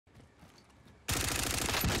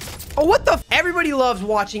Oh, what the? Everybody loves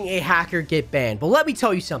watching a hacker get banned. But let me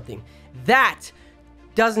tell you something. That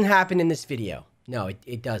doesn't happen in this video. No,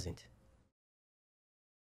 it doesn't.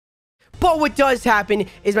 But what does happen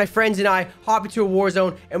is my friends and I hop into a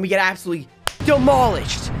Warzone and we get absolutely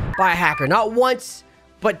demolished by a hacker. Not once,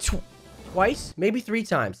 but twice, maybe 3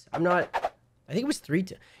 times. I think it was 3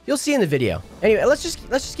 times. You'll see in the video. Anyway, let's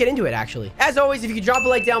just get into it, actually. As always, if you could drop a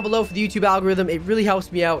like down below for the YouTube algorithm, it really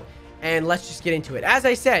helps me out. And let's just get into it. As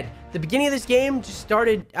I said, the beginning of this game just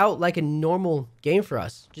started out like a normal game for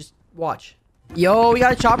us. Just watch. Yo, we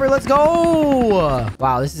got a chopper. Let's go.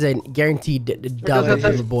 Wow, this is a guaranteed dub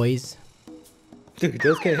here, boys. Dude,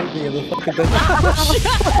 those can't hit me in the fucking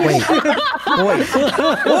Wait.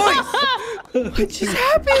 Boys. What just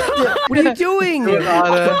happened? What are you doing? We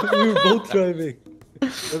were both driving.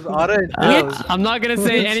 I'm not gonna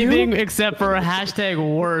say anything except for a hashtag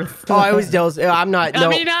worth. Oh, I was jealous. I'm not. No,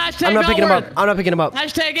 I'm not picking him up. I'm not picking him up.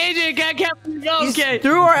 Hashtag Adrian can't go. Okay.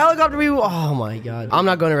 Through our helicopter. Oh my god. I'm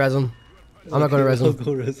not going to res him. I'm not going to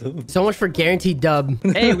res him. So much for guaranteed dub.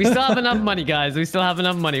 Hey, we still have enough money, guys. We still have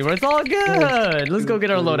enough money. It's all good. Let's go get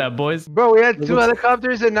our loadout, boys. Bro, we had 2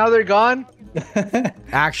 helicopters and now they're gone.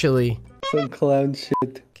 Actually. Some clown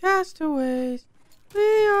shit. Castaways.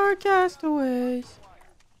 We are castaways.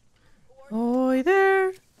 Oi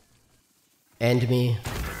there. And me.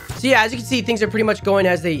 So yeah, as you can see, things are pretty much going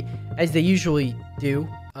as they usually do.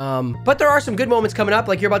 But there are some good moments coming up.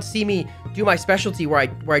 Like you're about to see me do my specialty where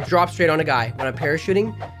I drop straight on a guy when I'm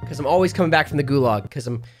parachuting, because I'm always coming back from the gulag, because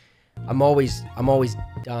I'm always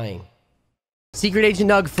dying. Secret Agent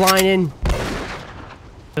Nug flying in.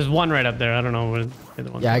 There's one right up there. I don't know what the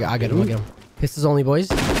other one. Yeah, I get him. Pistols only, boys.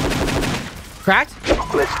 Cracked.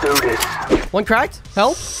 Let's do this. One cracked.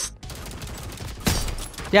 Help.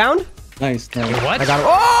 Downed. Nice. What? I got him.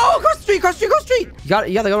 Oh, across the street. You got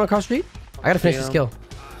it. Yeah, they're going across the street. I gotta finish this kill.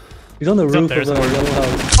 He's on the roof of the yellow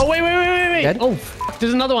house. Oh, wait. Dead? Oh,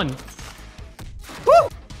 there's another one. Woo!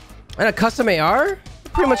 And a custom AR?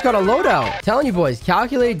 Pretty much got a loadout. Telling you boys,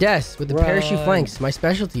 calculated deaths with the parachute flanks. My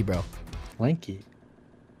specialty, bro. Flanky?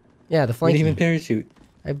 Yeah, the flanky. You didn't even parachute.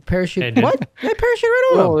 I parachute. Hey, what? I parachute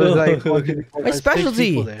right on him. Like My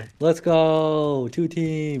specialty. Let's go. 2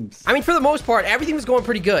 teams. I mean, for the most part, everything was going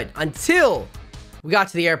pretty good until we got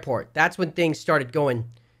to the airport. That's when things started going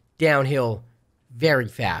downhill very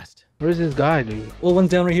fast. Where's this guy, dude? Well, one's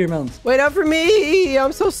down right here, mountains. Wait up for me.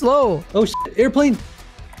 I'm so slow. Oh, shit. Airplane.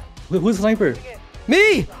 Who's the sniper?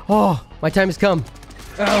 Me. Oh, my time has come.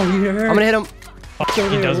 Oh, you hurt. I'm gonna hit him.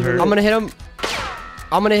 He does hurt. I'm gonna hit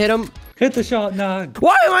him. Hit the shot, Nog.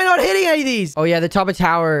 Why am I not hitting any of these? Oh, yeah, the top of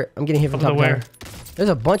tower. I'm getting hit from top tower. There's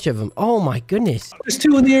a bunch of them. Oh, my goodness. There's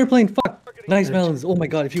 2 in the airplane. Fuck. Nice, Melons. Oh, my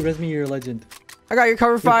God. If you res me, you're a legend. I got your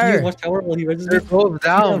cover Can you fire. watch tower while he reses They're me? both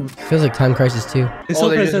down. Feels like Time Crisis 2. His Oh,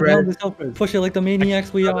 they self-res just said read down it. the self-res. Push it like the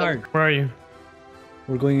maniacs we are. Where are you?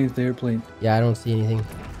 We're going into the airplane. Yeah, I don't see anything.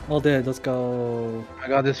 All dead. Let's go. I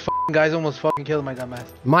got this guy's almost fucking killed my dumbass.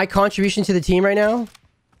 My contribution to the team right now,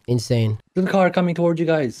 insane. There's a car coming towards you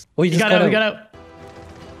guys. Oh, you He just got out.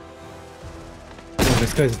 Oh,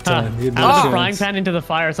 this guy's done. He had no Out of the chance. frying pan into the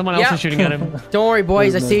fire. Someone else is shooting at him. Don't worry,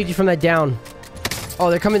 boys. I No. saved you from that down. Oh,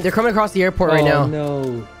 they're coming across the airport right now. Oh,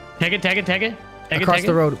 no. Take it. Across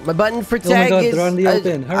the road. My button for Oh my tag God, is... they're on the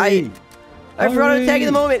open. Hurry. I forgot to tag in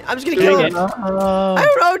the moment. I'm just gonna kill him. I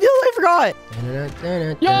don't know, dude. I forgot.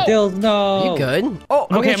 Yo! Dills, no. You good? Oh,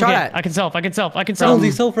 I'm Okay, getting shot at. I can self. Oh,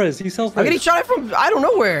 he's self-res. He's self-res. I'm getting shot at from I don't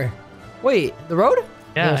know where. Wait, the road?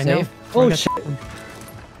 Yeah, I know. Safe. Oh, shit.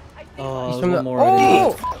 Oh, He's from the... more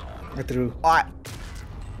Oh! I threw.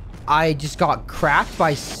 I just got cracked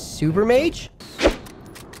by Super Mage.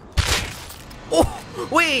 Oh,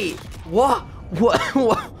 wait. What?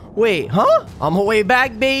 Wait, huh? I'm way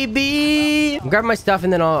back, baby. I'm grabbing my stuff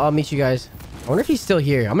and then I'll meet you guys. I wonder if he's still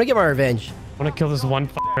here. I'm gonna get my revenge. I want to kill this one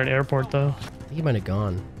at airport though. I think he might have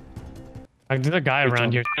gone. Like, there's a guy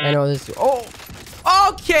around here. I know this. Oh,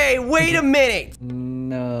 okay. Wait a minute.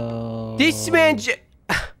 No. This man. He's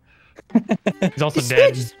also This man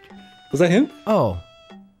dead. just- Was that him? Oh.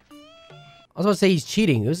 I was about to say he's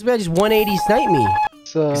cheating. This man just 180 sniped me.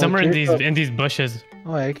 So, Somewhere in these bushes.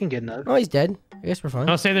 Oh, I can get another. Oh, he's dead. I guess we're fine.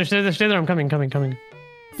 No, stay there. I'm coming.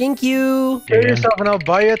 Thank you. Kill yourself and I'll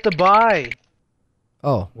buy you at the buy.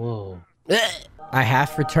 Oh. Whoa. I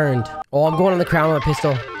have returned. Oh, I'm going on the crown with a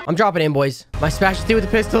pistol. I'm dropping in, boys. My specialty with the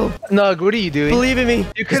pistol. Nug, what are you doing? Believe in me.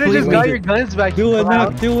 You could have just got your guns back. Do it, now.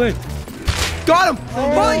 Nog. Do it. Got him.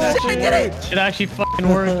 Holy shit, I did it. It actually fucking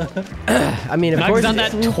worked. I mean, of Nug's course. done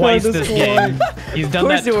that it's- twice this this one. game. He's done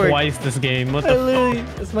course that it worked. twice this game. What I the literally,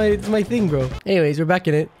 it's my thing, bro. Anyways, we're back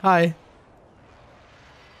in it. Hi.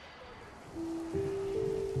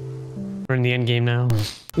 We're in the end game now.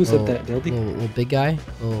 Who said that, Dildy? Little big guy?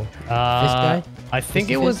 Little fist guy? I think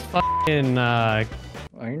Fisty it was fist? fucking. I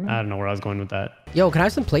Iron Man? don't know where I was going with that. Yo, can I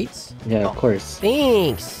have some plates? Yeah, of course.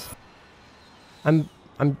 Thanks. I'm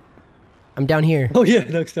down here. Oh yeah,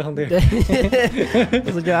 Doug's down there. I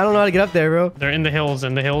was like, I don't know how to get up there, bro. They're in the hills,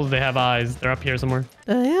 and the hills they have eyes. They're up here somewhere.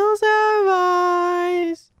 The hills have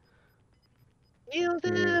eyes. Hills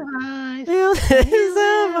have eyes.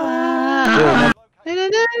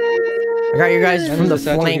 I got you guys from the There's a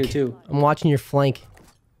statue here, flank. too. I'm watching your flank.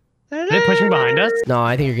 Are they pushing behind us? No,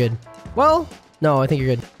 I think you're good. Well, no, I think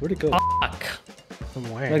you're good. Where'd it go? Fuck.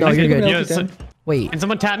 Somewhere. No, you're good. Yo, so- Wait, can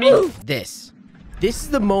someone tap me? this is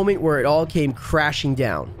the moment where it all came crashing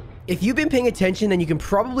down. If you've been paying attention, then you can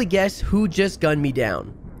probably guess who just gunned me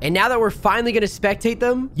down. And now that we're finally gonna spectate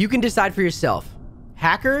them, you can decide for yourself.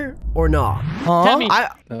 Hacker or not? Huh? Tap me.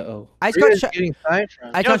 Uh-oh. I just Where got is shot. getting signed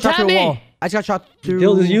from? I got shot tap through a me. wall. I just got shot through.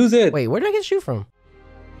 Dil, just use it. Wait, where did I get a shoe from?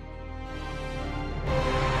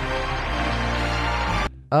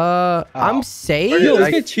 I'm safe. Yo,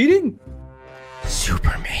 this guy cheating?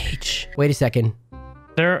 Super mage. Wait a second.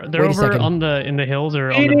 They're Wait a over second. on the in the hills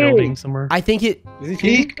or on the Cheating. building somewhere. I think it. Is he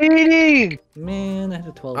He's cheating? cheating! Man, I had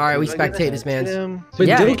a 12. All right, we Am I gonna spectate this hit man. him? But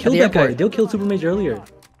Yeah, Dil at killed the that guy. airport. Dil killed Super Mage earlier.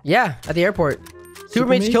 Yeah, at the airport. Super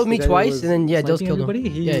mage Mage, killed me the guy that twice, was and then yeah, Dill's sniping killed him.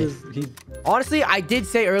 everybody? Yeah. He Honestly, I did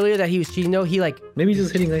say earlier that he was cheating though. He like maybe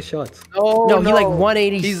just hitting nice shots. no, he like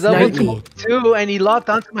 180 He's level sniped me. 2 and he locked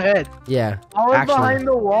onto my head. Yeah, I was actually. behind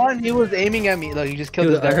the wall and he was aiming at me. Look, he just killed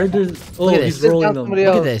Dude, this guy. I heard there's. Oh, Look at he's this. rolling them. Somebody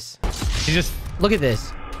Look at else. this. He just Look at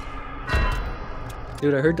this.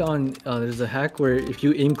 Dude, I heard on there's a hack where if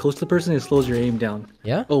you aim close to the person, it slows your aim down.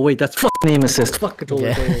 Yeah. Oh wait, that's fucking aim assist. Fuck controller.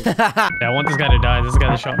 Yeah. I want this guy to die. This guy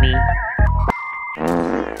that shot me.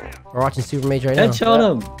 We're watching Super Mage right now.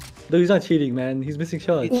 Headshot him. No, he's not cheating, man. He's missing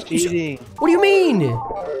shots. He's cheating. What do you mean?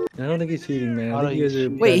 I don't think he's cheating, man. I How think do you guys you are.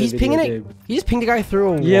 cheat? Wait, bad he's at pinging video it. game. He just pinged a guy through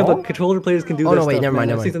a wall. Yeah, but controller players can do Oh, that no, wait, stuff, never mind,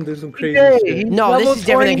 man. never I've seen them do some crazy Hey, shit. he's No, this level is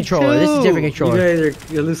different than controller. This is 22. different You controller. guys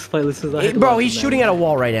are this fight. This is. I had to Bro, watch he's it, shooting man. at a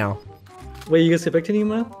wall right now. Wait, you guys spectating him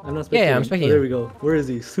now? I'm not spectating. Yeah, I'm Oh, spectating there him. we go. Where is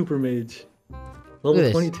he? Super Mage. Look at Level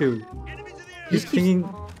this. 22. He's keeps- pinging.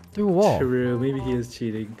 Through a wall. True, maybe he is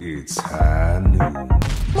cheating. It's high noon.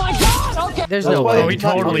 There's That's no why way. Oh, he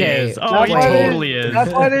totally Okay, is. Oh, he wait. totally is.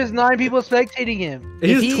 That's why there's 9 people spectating him.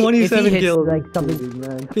 He has he- 27 if he hits, kills. like, something- Dude,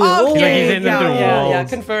 man. Okay, he's in yeah, through yeah, walls.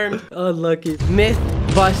 confirmed. Unlucky. Myth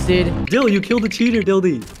busted. Dill, you killed the cheater,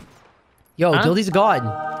 Dildy. Yo, Huh? Dildy's a god.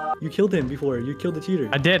 You killed him before. You killed the cheater.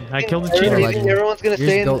 I did. I killed the cheater. Legend. Everyone's gonna Yours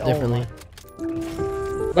say is built differently.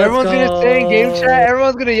 Everyone's gonna say in game chat.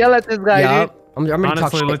 Everyone's gonna yell at this guy, Yeah, dude. I'm ready to talk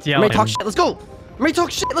Honestly, shit. let's yell I'm ready at to talk him. shit. Let's go. I'm ready to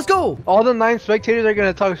talk shit. Let's go. All the 9 spectators are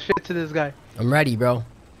gonna talk shit to this guy. I'm ready, bro.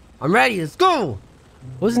 I'm ready. Let's go.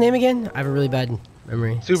 What was his name again? I have a really bad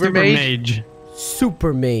memory. Super, Super mage. mage.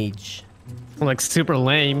 Super Mage. Like super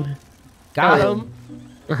lame. Got him.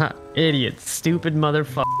 Idiot. Stupid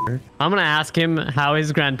motherfucker. I'm gonna ask him how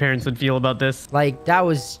his grandparents would feel about this. Like, that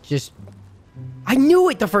was just... I knew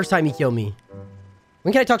it the first time he killed me.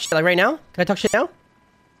 When can I talk shit? Like, right now? Can I talk shit now?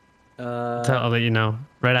 So I'll let you know.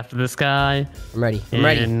 Right after this guy. I'm ready. I'm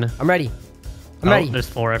ready. In- I'm ready. I'm Oh, ready. there's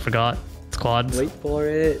 4. I forgot. It's quads. Wait for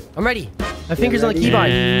it. I'm ready. My finger's on the ready. keyboard.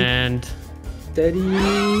 And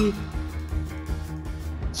Steady.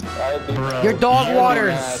 bro, Your dog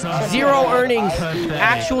water. 0 earnings.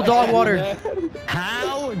 Actual dog water.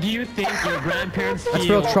 how do you think your grandparents feel That's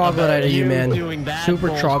real troglodyte of you, man. doing that Super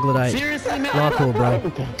bullshit? troglodyte. Seriously, man? Not cool, bro.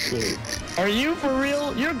 Are you for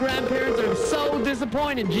real? Your grandparents are so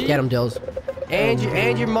disappointed, G. Get him, Dills. And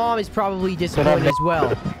your mom is probably disappointed as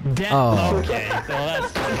well. Oh. Okay, so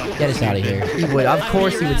that's... Get us out of here. He would. Of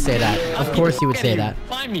course he would say that. Of course he would say that.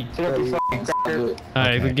 Find me.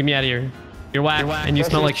 Alright, get me out of here. You're whack, and you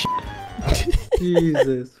smell like shit.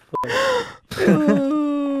 Jesus.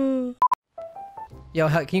 Yo,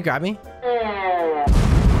 can you grab me?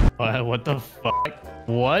 What the fuck?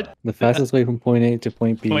 What? The fastest way from point A to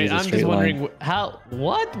point B Wait, is a I'm straight just wondering line. how.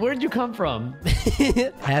 What? Where'd you come from?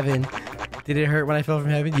 Heaven. Did it hurt when I fell from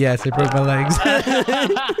heaven? Yes, I broke my legs.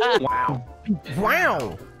 Wow.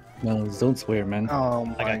 Wow. No, don't swear, man. Oh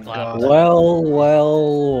I my got clapped. god.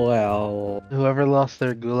 Well. Whoever lost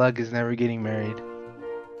their gulag is never getting married.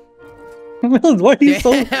 Why are you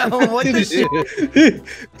so... Damn, what the shit?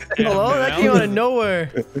 Hello? That came out of nowhere.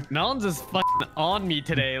 Melon's just fucking on me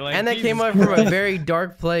today. Like, And that Jesus came out from a very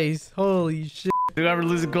dark place. Holy shit. Whoever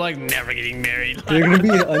loses gulag never getting married. You're gonna be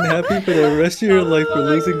unhappy for the rest of your life for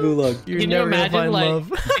losing gulag. You're Can you never gonna imagine? find Like,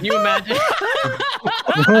 love. can you imagine?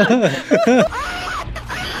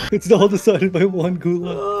 It's all decided by one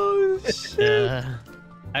gulag. Oh shit.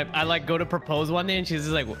 I like go to propose one day and she's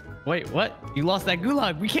just like, wait, what? You lost that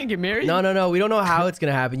gulag. We can't get married. No. We don't know how it's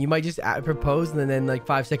gonna happen. You might just propose and then like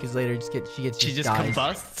 5 seconds later, she just dies.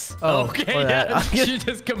 combusts. Oh, okay, or that. yeah. She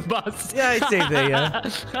just combusts. Yeah, same thing. Yeah.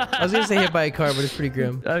 I was gonna say hit by a car, but it's pretty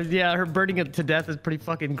grim. Yeah, her burning it to death is pretty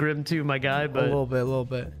fucking grim too, my guy. But A little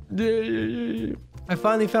bit. Yeah. I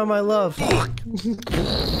finally found my love.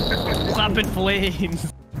 Clapping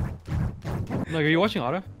flames. Like, are you watching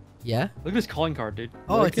Auto? Yeah. Look at this calling card, dude.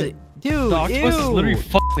 Oh, Like it's a dude. The octopus is literally Ew.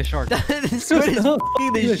 fucking the shark. The squid is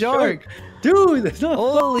fucking the shark. Dude, that's not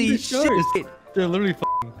Holy fucking shit. They're literally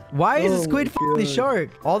fucking. Why is the Oh squid my fucking the God. shark?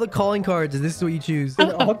 All the calling cards, this is what you choose.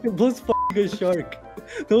 An octopus fucking a shark.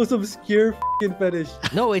 That was obscure fucking fetish.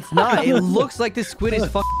 No, it's not. It looks like the squid is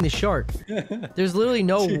fucking the shark. There's literally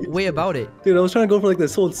no way about it. Dude, I was trying to go for like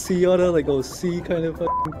this whole sea otter, like a sea kind of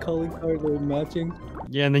fucking calling card, little matching.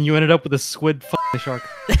 Yeah, and then you ended up with a squid fucking the shark.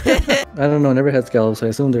 I don't know, never had scallops, so I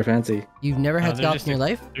assume they're fancy. You've never had they're scallops just in your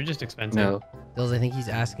life? They're just expensive. No. Dills, I think he's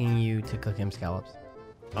asking you to cook him scallops.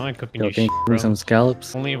 I like cooking Yo, you can shit, you give bro. me some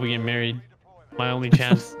scallops? Only if we get married. My only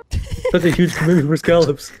chance. Such a huge commitment for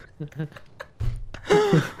scallops.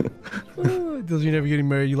 Dills, you're never getting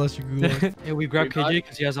married. You lost your gulag. Yeah, we grabbed KJ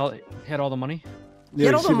because he had all the money. He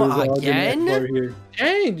had all the money again?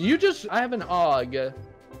 Dang, you just. I have an AUG.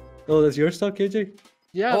 Oh, that's your stuff, KJ?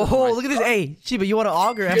 Yeah. Oh, look at this. Hey, Shiba, you want an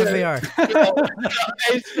AUG or FFAR?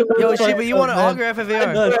 Yo, Shiba, you want an AUG or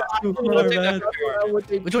FFAR? That's too far, man.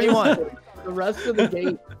 Which one you want? The rest of the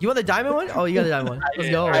game. You want the diamond one? Oh, you got the diamond one. Let's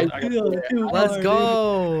go. Let's Let's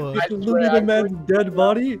go. It's literally the man's dead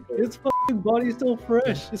body. His fucking body's still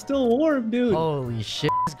fresh. It's still warm, dude. Holy shit.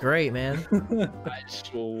 That's great, man. I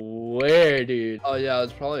swear, dude. Oh yeah,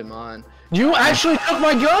 it's probably mine. You actually took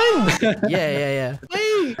my gun. Yeah.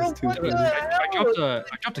 Wait. That's too what funny. the hell?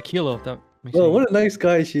 I dropped a kilo. If that makes sense. What a nice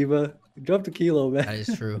guy, Shiba. You dropped a kilo, man. That is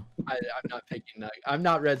true. I'm not picking Nug. I'm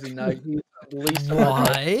not Resi Nug. He's the least.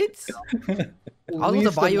 What? I was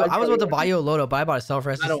about to buy you a loadout, but I bought a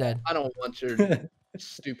self-rest instead. I don't want your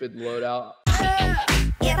stupid loadout.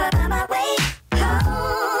 Give up on my way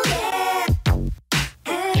home, yeah.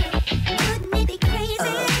 Wouldn't it be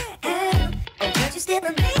crazy? But you still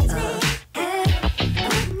amaze